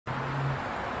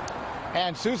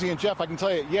And Susie and Jeff, I can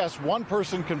tell you, yes, one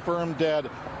person confirmed dead,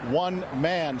 one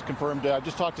man confirmed dead. I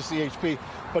just talked to CHP.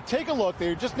 But take a look,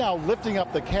 they're just now lifting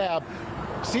up the cab.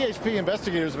 CHP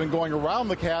investigators have been going around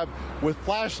the cab with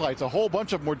flashlights. A whole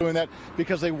bunch of them were doing that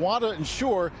because they want to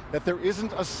ensure that there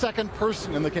isn't a second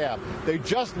person in the cab. They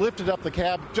just lifted up the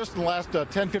cab just in the last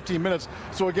 10, 15 minutes.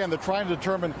 So again, they're trying to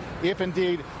determine if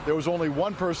indeed there was only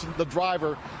one person, the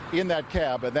driver, in that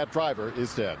cab, and that driver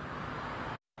is dead.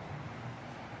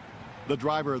 The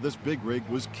driver of this big rig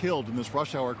was killed in this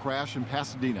rush hour crash in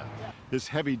Pasadena. This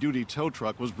heavy-duty tow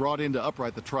truck was brought in to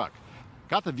upright the truck.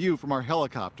 Got the view from our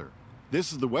helicopter.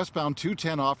 This is the westbound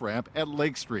 210 off-ramp at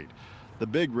Lake Street. The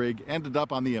big rig ended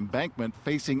up on the embankment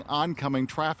facing oncoming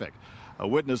traffic. A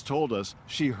witness told us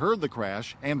she heard the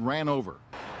crash and ran over.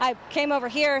 I came over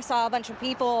here, saw a bunch of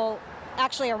people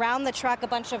actually around the truck. A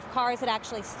bunch of cars had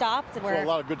actually stopped. So a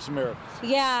lot of good Samaritans.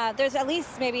 Yeah, there's at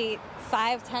least maybe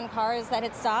 5-10 cars that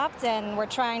had stopped, and we're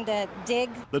trying to dig.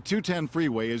 The 210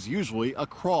 freeway is usually a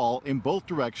crawl in both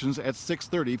directions at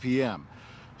 6:30 p.m.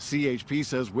 CHP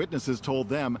says witnesses told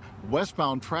them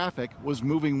westbound traffic was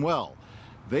moving well.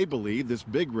 They believe this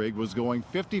big rig was going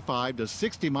 55 to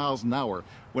 60 miles an hour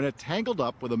when it tangled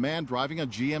up with a man driving a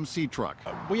GMC truck.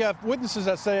 We have witnesses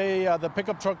that say the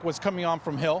pickup truck was coming on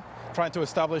from Hill, trying to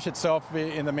establish itself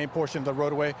in the main portion of the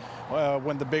roadway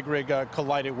when the big rig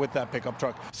collided with that pickup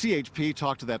truck. CHP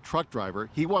talked to that truck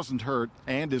driver. He wasn't hurt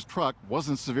and his truck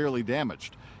wasn't severely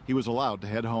damaged. He was allowed to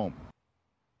head home.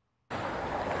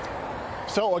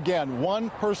 So again, one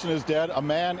person is dead, a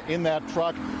man in that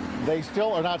truck. They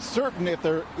still are not certain if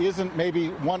there isn't maybe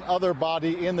one other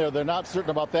body in there. They're not certain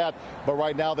about that, but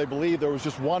right now they believe there was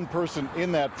just one person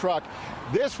in that truck.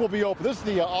 This will be open. This is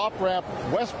the off-ramp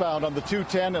westbound on the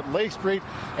 210 at Lake Street,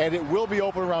 and it will be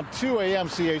open around 2 a.m.,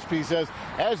 CHP says.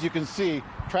 As you can see,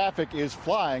 traffic is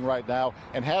flying right now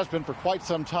and has been for quite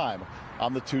some time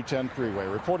on the 210 freeway.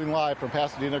 Reporting live from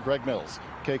Pasadena, Greg Mills,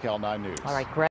 KCAL 9 News. All right, Greg.